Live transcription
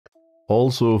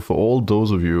Also, for all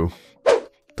those of you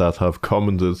that have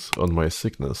commented on my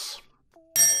sickness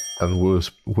and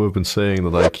who have been saying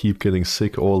that I keep getting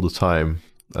sick all the time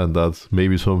and that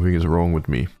maybe something is wrong with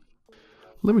me.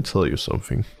 Let me tell you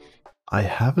something. I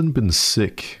haven't been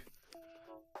sick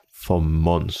for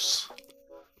months.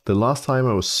 The last time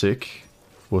I was sick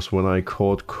was when I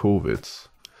caught COVID,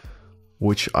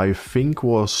 which I think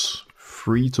was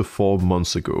 3 to 4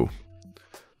 months ago.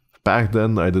 Back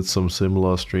then I did some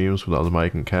similar streams without the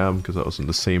mic and cam because I was in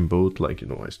the same boat, like, you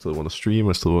know, I still want to stream,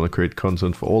 I still want to create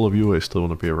content for all of you, I still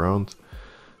want to be around.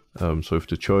 So if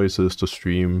the choice is to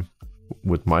stream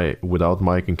without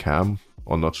mic and cam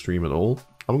or not stream at all,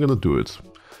 I'm gonna do it.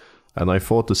 And I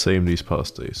thought the same these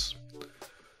past days.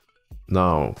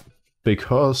 Now,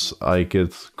 because I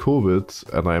get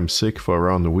COVID and I am sick for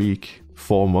around a week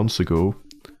 4 months ago,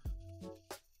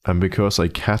 and because I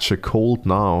catch a cold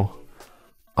now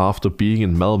after being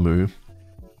in Malmö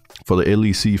for the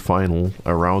LEC final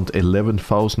around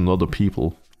 11,000 other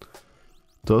people,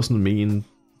 doesn't mean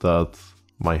that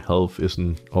my health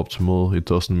isn't optimal. It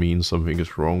doesn't mean something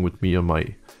is wrong with me or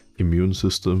my immune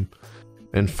system.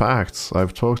 In fact,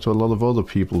 I've talked to a lot of other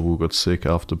people who got sick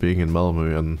after being in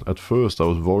Malmö, and at first I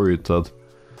was worried that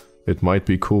it might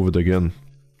be COVID again.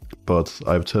 But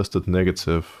I've tested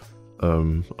negative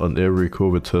on every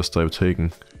COVID test I've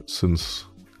taken since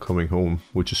coming home,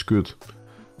 which is good.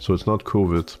 So it's not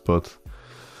COVID, but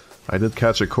I did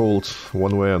catch a cold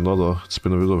one way or another. It's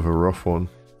been a bit of a rough one.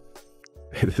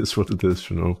 It is what it is,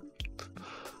 you know.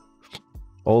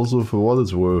 Also, for what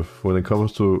it's worth, when it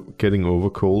comes to getting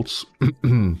over colds,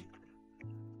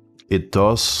 it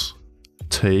does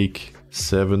take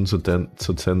 7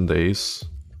 to 10 days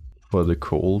for the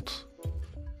cold,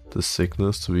 the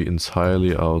sickness, to be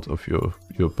entirely out of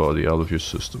your body, out of your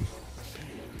system.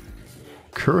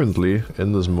 Currently,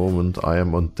 in this moment, I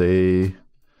am on day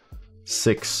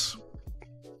 6.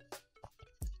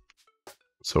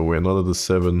 So we're not at the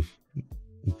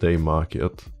 7-day mark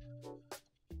yet.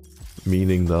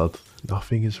 Meaning that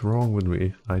nothing is wrong with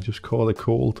me. I just caught a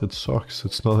cold. It sucks.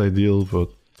 It's not ideal, but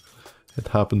it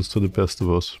happens to the best of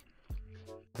us.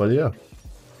 But yeah.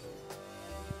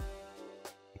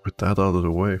 With that out of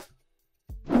the way.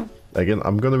 Again,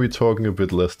 I'm gonna be talking a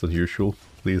bit less than usual.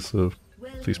 Please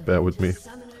bear with me.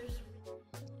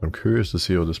 I'm curious to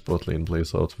see how this bot lane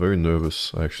plays out. Very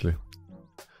nervous, actually.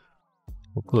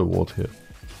 I'll put a ward here.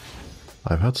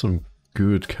 I've had some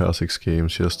good khazix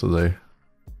games yesterday.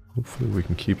 Hopefully we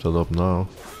can keep that up now.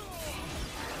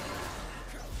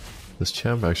 This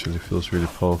champ actually feels really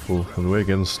powerful, and we're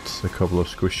against a couple of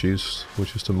squishies,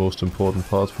 which is the most important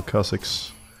part for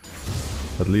khazix.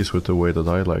 At least with the way that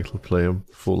I like to play him.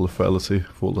 Full lethality,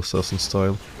 full assassin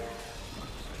style.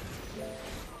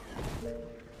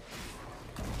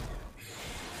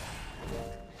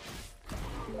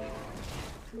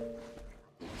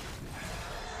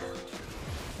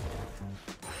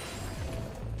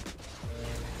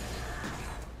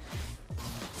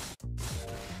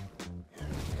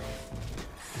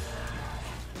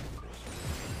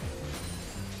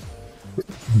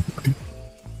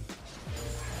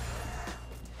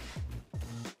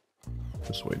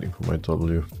 Just waiting for my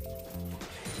W.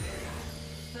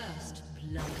 First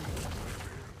blood.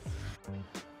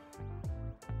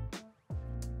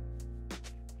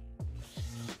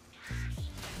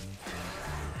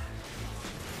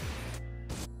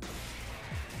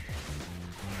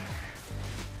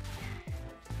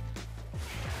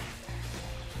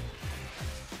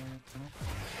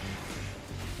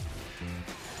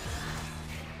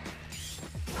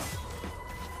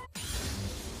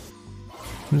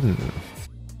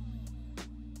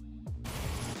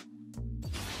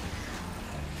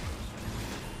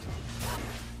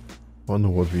 Wonder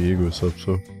what Viego is up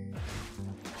to.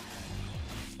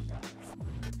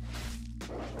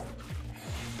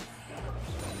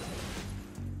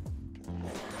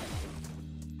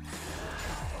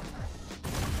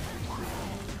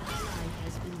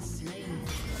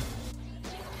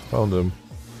 Found him.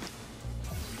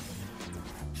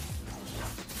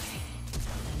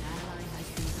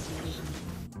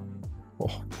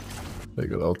 Oh, they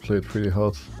got outplayed pretty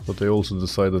hard, but they also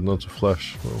decided not to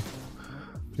flash. Well,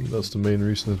 I think that's the main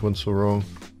reason it went so wrong.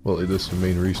 Well, it is the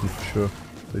main reason for sure.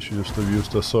 They should just have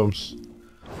used their sums.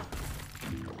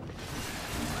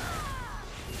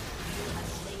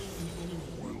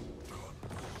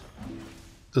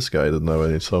 This guy didn't have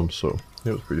any sums, so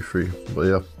he was pretty free. But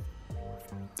yeah,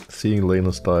 seeing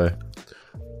laners die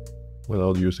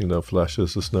without using their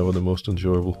flashes is never the most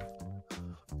enjoyable.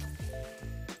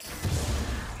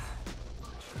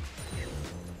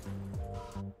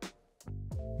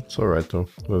 It's alright though,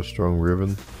 we have strong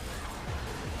Riven.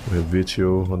 We have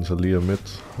Vito on Zalia mid,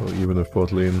 or even if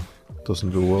bot lane doesn't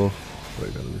do well, we're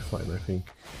gonna be fine, I think.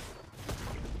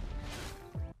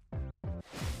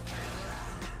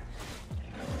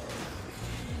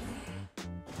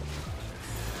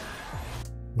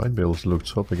 Might be able to look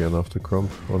top again after Crump,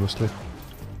 honestly.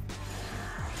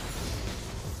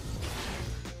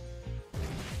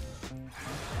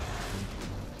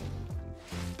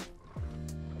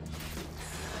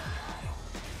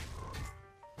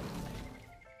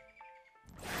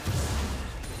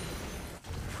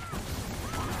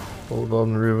 Hold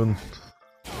on, Riven.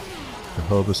 The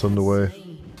help is on the way.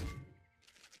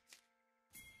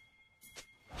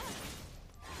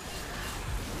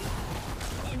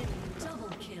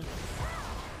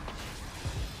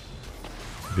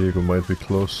 Diego might be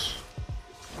close,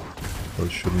 but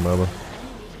it shouldn't matter.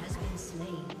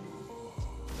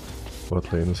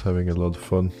 Bot lane is having a lot of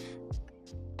fun.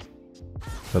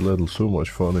 A little too much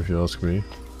fun if you ask me.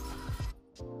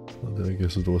 But I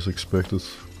guess it was expected.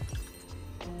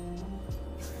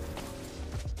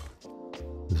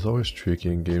 It's always tricky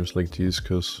in games like these,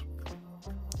 because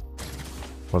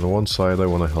on the one side I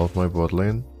want to help my bot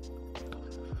lane,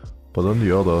 but on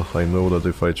the other I know that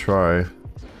if I try,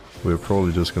 we're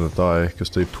probably just gonna die, because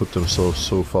they put themselves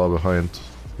so far behind,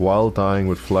 while dying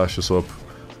with flashes up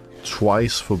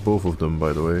twice for both of them,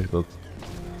 by the way, that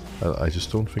I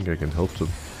just don't think I can help them.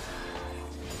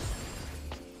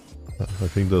 I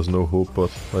think there's no hope,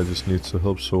 but I just need to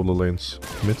help solo lanes.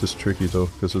 Mid is tricky though,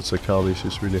 because it's Akali,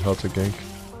 she's really hard to gank.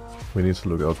 We need to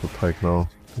look out for Pyke now.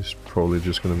 He's probably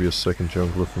just gonna be a second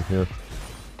jungler from here.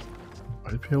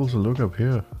 I'd be able to look up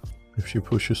here. If she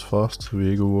pushes fast,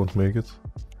 Viego won't make it.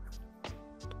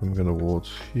 I'm gonna ward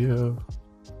here.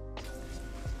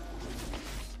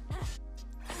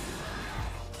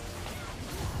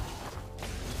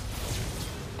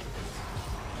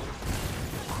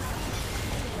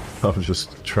 I'm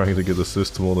just trying to get a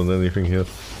system more than anything here.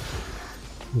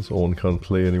 This Ornn can't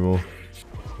play anymore.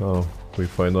 Now we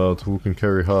find out who can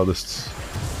carry hardest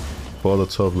for the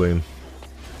top lane.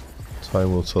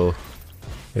 Time will tell.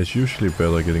 It's usually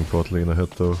better getting bot lane ahead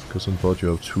though, because in bot you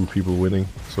have two people winning.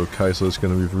 So Kai'Sa is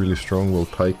gonna be really strong while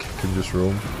Pyke can just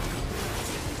roam.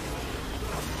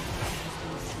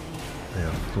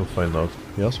 Yeah, we'll find out.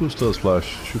 Yasuo still has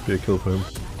flash, should be a kill for him.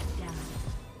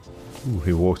 Ooh,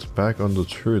 he walked back on the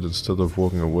turret instead of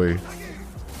walking away.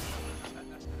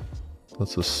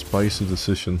 That's a spicy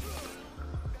decision.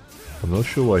 I'm not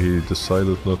sure why he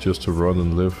decided not just to run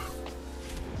and live.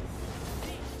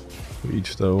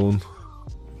 Each their own.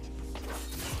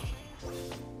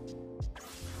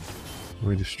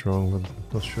 Really strong,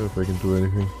 but not sure if I can do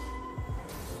anything.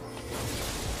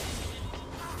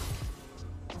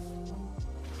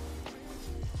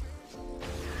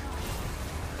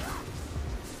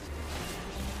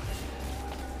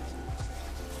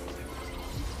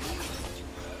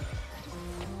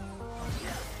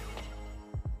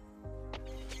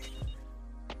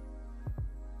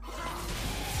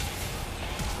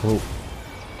 Oh,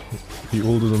 he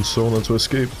ulted on Sona to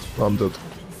escape. I'm dead.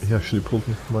 He actually pulled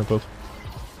me, my bad.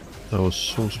 That was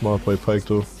so smart by Pyke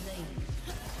though.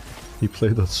 He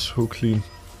played that so clean.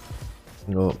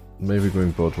 Well, maybe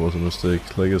going bot was a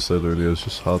mistake. Like I said earlier, it's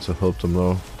just hard to help them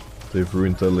now. They've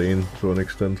ruined their lane to an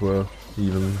extent where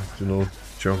even, you know,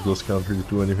 junglers can't really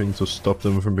do anything to stop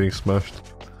them from being smashed.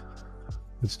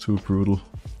 It's too brutal.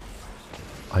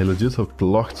 I legit have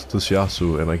blocked this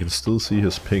Yasuo and I can still see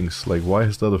his pings. Like, why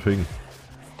is that a thing?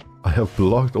 I have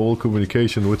blocked all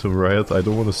communication with him, Riot. I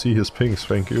don't want to see his pings,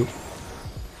 thank you.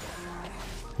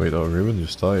 Wait, our Riven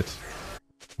just died.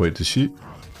 Wait, did she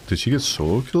get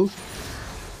solo killed?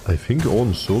 I think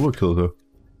Ornn solo killed her.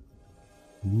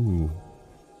 Ooh.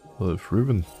 Well, if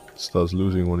Riven starts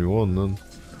losing 1v1,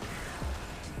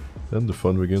 then the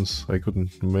fun begins. I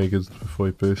couldn't make it before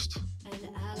he paced.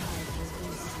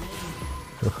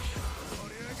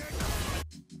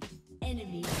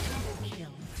 Enemy double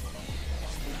kill.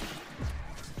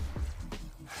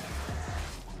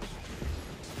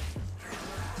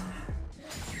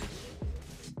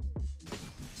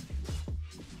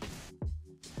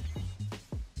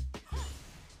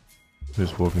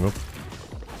 He's walking up.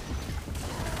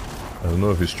 I don't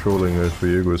know if he's trolling or if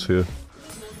Viego is here.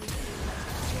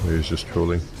 Or he's just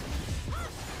trolling.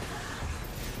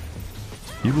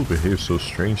 People behave so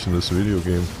strange in this video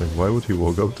game. Like, why would he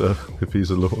walk up there if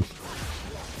he's alone?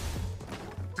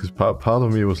 Because part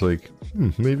of me was like,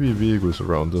 maybe Viego's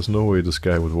around. There's no way this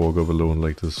guy would walk up alone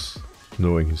like this,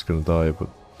 knowing he's gonna die, but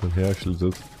then he actually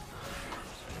did.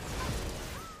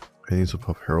 I need to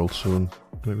pop Herald soon.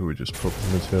 Maybe we just pop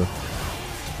him in here.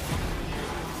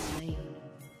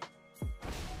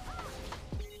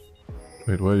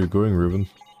 Wait, where are you going, Riven?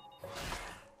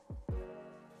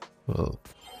 Well,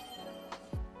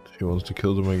 he wants to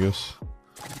kill them, I guess.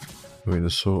 I mean,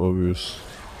 it's so obvious.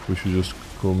 We should just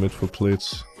go mid for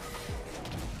plates.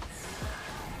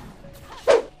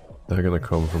 They're gonna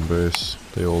come from base.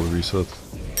 They all reset.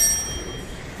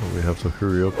 And we have to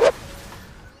hurry up.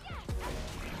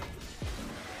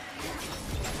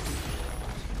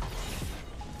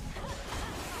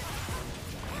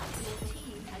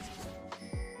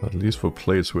 At least for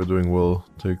plates we're doing well.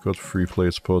 They got 3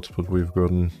 plate spots, but we've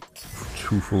gotten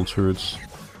 2 full turrets.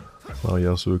 Now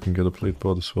Yasuo can get a plate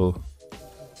bot as well.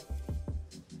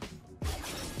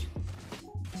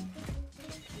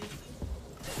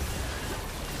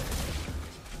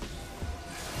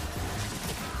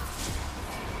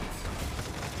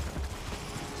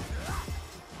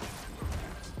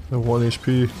 They're 1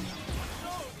 HP.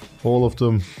 All of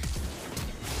them.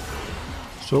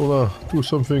 Solar, do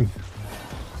something.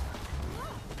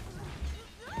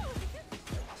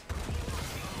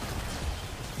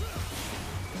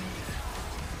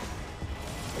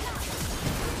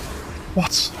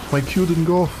 What? My Q didn't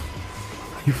go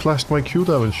off. He flashed my Q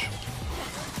damage.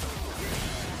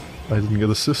 I didn't get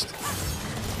assist.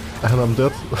 And I'm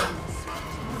dead.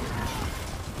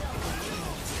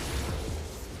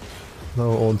 Now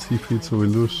on TP till we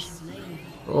lose.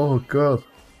 Oh god.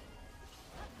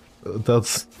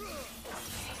 That's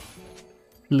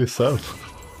really sad.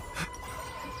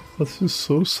 That's just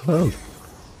so sad.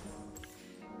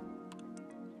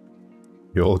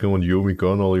 You all can want Yumi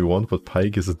gone all you want, but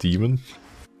Pyke is a demon?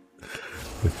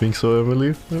 You think so,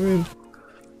 Emily? I mean...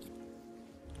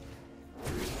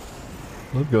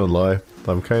 Not gonna lie,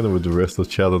 I'm kinda with the rest of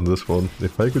chat on this one.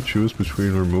 If I could choose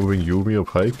between removing Yumi or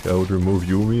Pyke, I would remove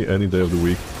Yumi any day of the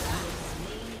week.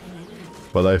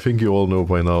 But I think you all know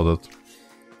by now that...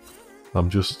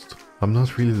 I'm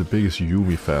not really the biggest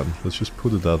Yumi fan, let's just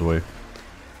put it that way.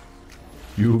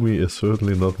 Yumi is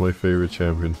certainly not my favorite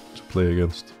champion to play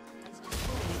against.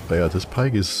 But yeah, this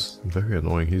Pyke is very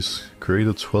annoying. He's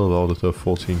created 12 out of the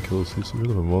 14 kills. He's a bit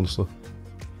of a monster.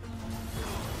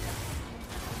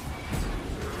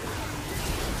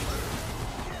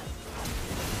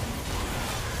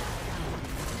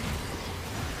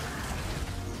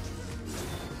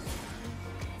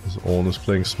 This Ornn is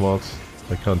playing smart.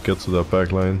 I can't get to that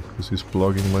backline because he's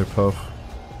blocking my path.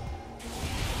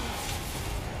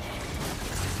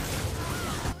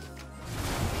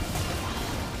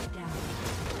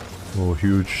 Oh,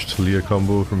 huge Talia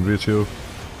combo from Vito.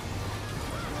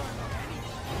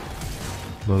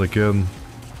 Not again.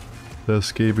 They're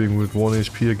escaping with 1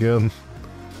 HP again.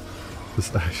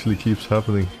 This actually keeps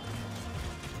happening.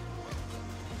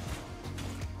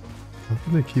 How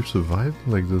can they keep surviving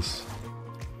like this?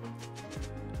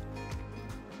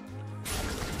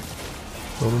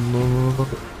 Oh no.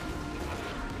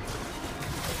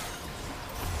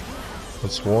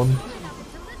 That's 1.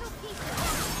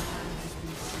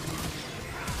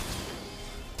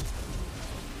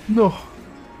 No!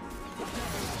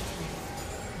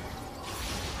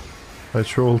 I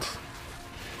trolled.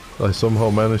 I somehow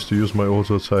managed to use my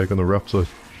auto attack on a raptor.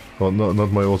 Oh,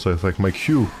 not my auto attack, my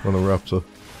Q on a raptor.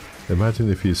 Imagine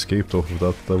if he escaped off of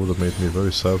that, that would have made me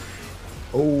very sad.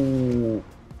 Oh!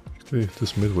 Actually,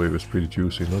 this mid wave is pretty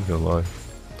juicy, not gonna lie.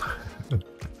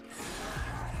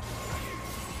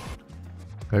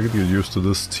 I could get used to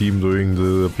this team doing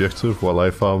the objective while I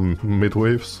farm mid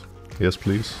waves. Yes,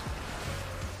 please.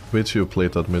 Vito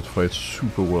played that mid fight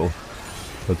super well,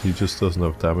 but he just doesn't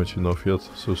have damage enough yet,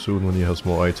 so soon when he has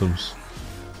more items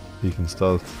he can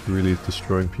start really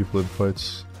destroying people in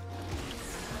fights.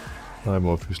 I'm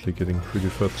obviously getting pretty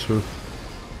fat too.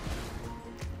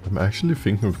 I'm actually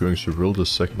thinking of going Cyril's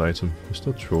second item. Is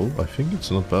that troll? I think it's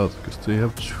not bad, because they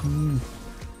have 2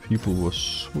 people who are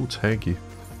so tanky.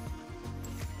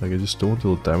 Like I just don't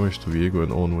deal damage to Viego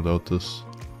and Ornn without this.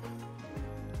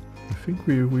 I think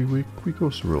we go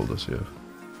Cyril this here.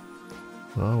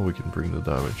 Now we can bring the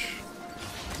damage.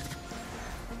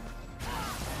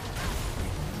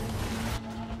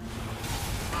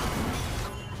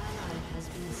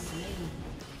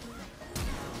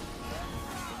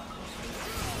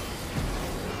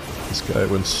 This guy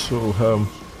went so ham.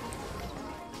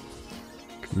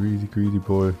 Greedy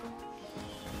boy.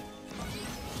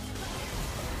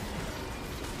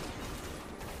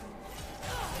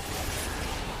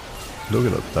 Look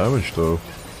at that damage though.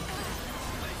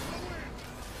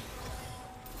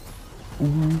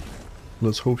 Ooh.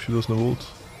 Let's hope she doesn't have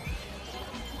ult.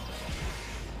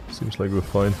 Seems like we're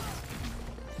fine.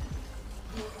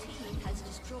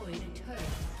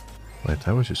 My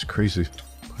damage is crazy.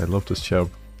 I love this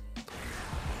champ.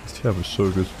 This champ is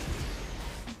so good.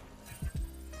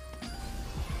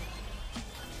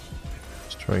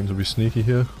 Trying to be sneaky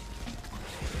here.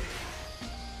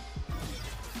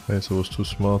 Right, so I was too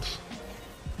smart.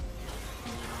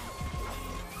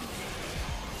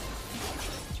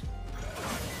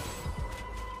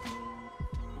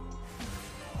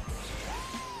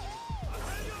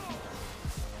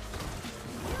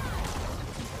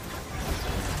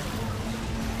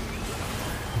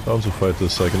 Down to fight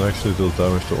this, I can actually deal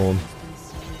damage to Ornn.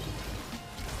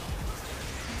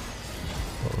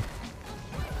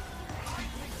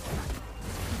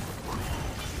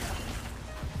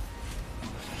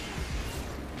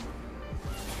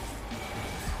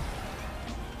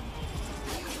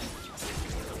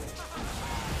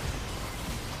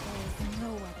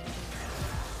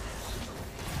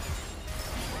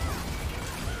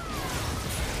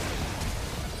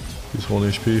 He's 1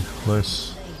 HP,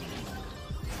 nice.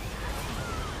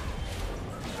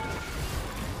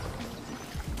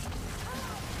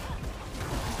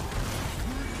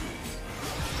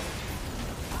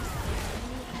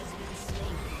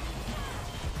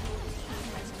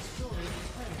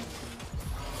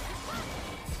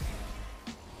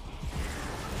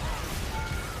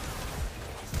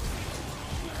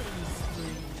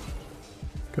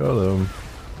 Got him.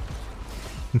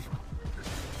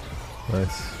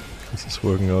 Nice. This is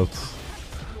working out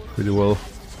pretty well.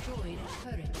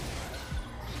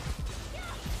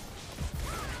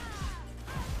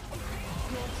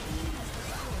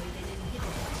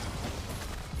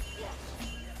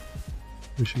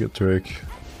 We should get Drake.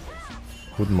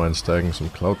 Wouldn't mind stacking some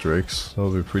Cloud Drakes. That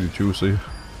would be pretty juicy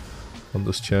on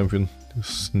this champion.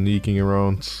 Just sneaking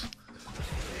around.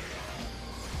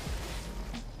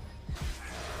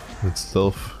 With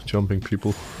stealth, jumping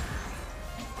people.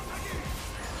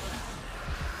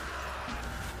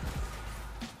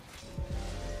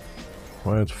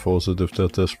 Might force it if they're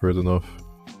desperate enough.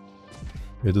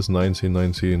 It is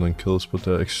 19-19 on kills, but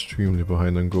they're extremely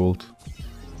behind on gold.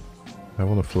 I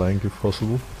want to flank if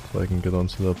possible, so I can get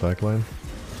onto their backline.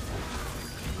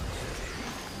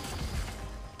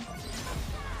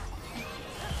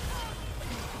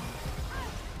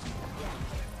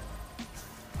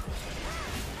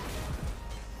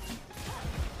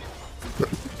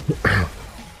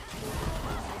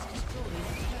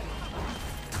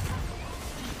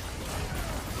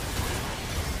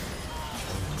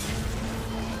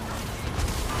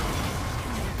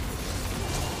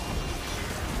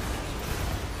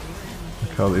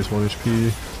 Kali is 1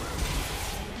 HP.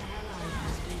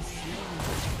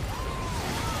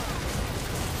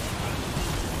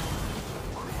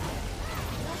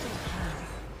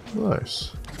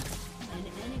 Nice.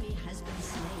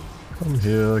 Come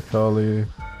here, Kali.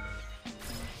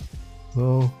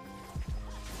 No.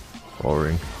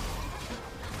 Boring.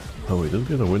 Oh, we did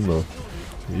get a win though.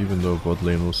 Even though bot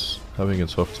lane was having a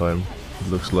tough time. It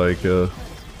looks like we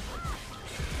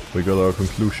got our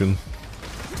conclusion.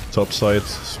 Top side,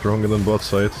 stronger than bot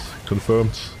side,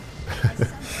 confirmed.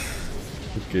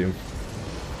 Good game.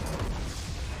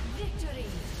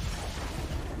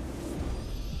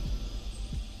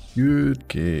 Good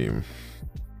game.